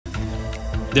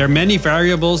There are many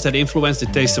variables that influence the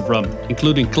taste of rum,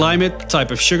 including climate,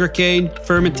 type of sugarcane,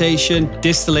 fermentation,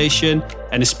 distillation,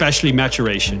 and especially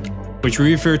maturation, which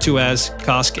we refer to as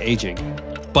cask aging.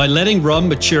 By letting rum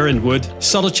mature in wood,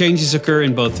 subtle changes occur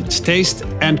in both its taste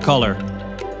and color.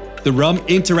 The rum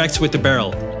interacts with the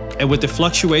barrel, and with the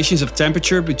fluctuations of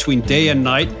temperature between day and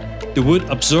night, the wood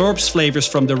absorbs flavors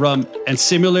from the rum and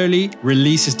similarly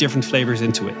releases different flavors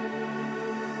into it.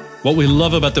 What we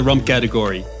love about the rum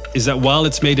category is that while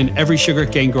it's made in every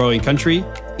sugarcane growing country,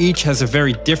 each has a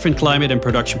very different climate and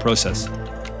production process.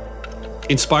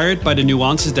 Inspired by the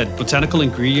nuances that botanical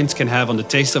ingredients can have on the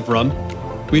taste of rum,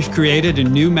 we've created a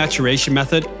new maturation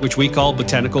method which we call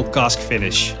botanical cask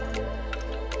finish.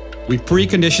 We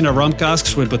precondition our rum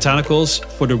casks with botanicals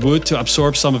for the wood to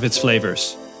absorb some of its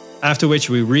flavors, after which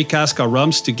we recask our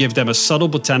rums to give them a subtle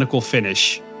botanical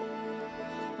finish.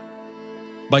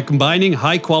 By combining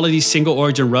high-quality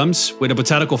single-origin rums with a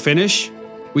botanical finish,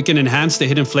 we can enhance the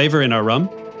hidden flavor in our rum,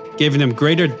 giving them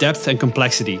greater depth and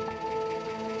complexity.